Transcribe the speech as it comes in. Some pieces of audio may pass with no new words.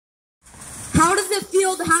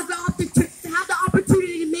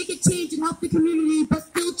community but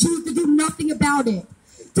still choose to do nothing about it.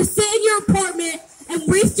 To sit in your apartment and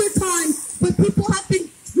waste your time when people have been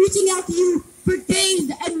reaching out to you for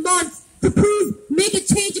days and months to please make a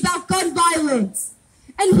change about gun violence.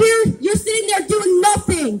 And here you're sitting there doing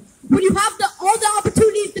nothing when you have all the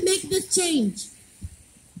opportunities to make this change.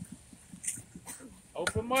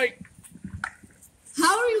 Open mic.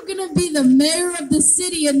 How are you going to be the mayor of the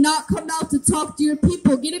city and not come out to talk to your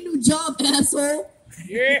people? Get a new job, asshole.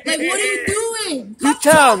 Yeah. Like, what are you doing? You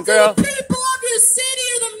tell them, girl. The people of your city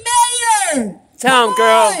or the mayor. Tell them,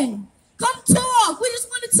 girl. Come talk. We just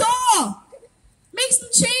want to talk. Make some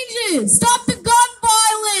changes. Stop the gun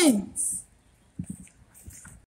violence.